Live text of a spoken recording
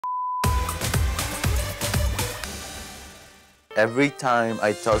Every time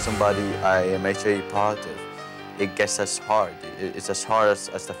I tell somebody I am HIV positive, it gets as hard. It's as hard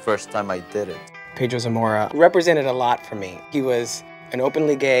as the first time I did it. Pedro Zamora represented a lot for me. He was an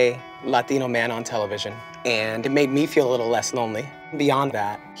openly gay Latino man on television, and it made me feel a little less lonely. Beyond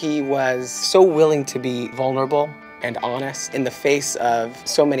that, he was so willing to be vulnerable and honest in the face of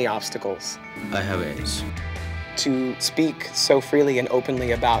so many obstacles. I have AIDS. To speak so freely and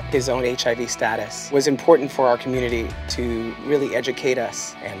openly about his own HIV status was important for our community to really educate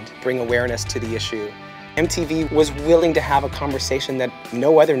us and bring awareness to the issue. MTV was willing to have a conversation that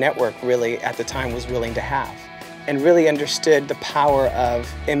no other network really at the time was willing to have, and really understood the power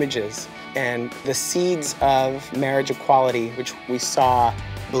of images and the seeds of marriage equality, which we saw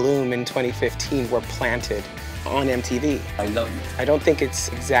bloom in 2015, were planted on MTV. I love you. I don't think it's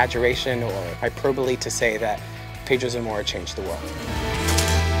exaggeration or hyperbole to say that Pedro Zamora changed the world.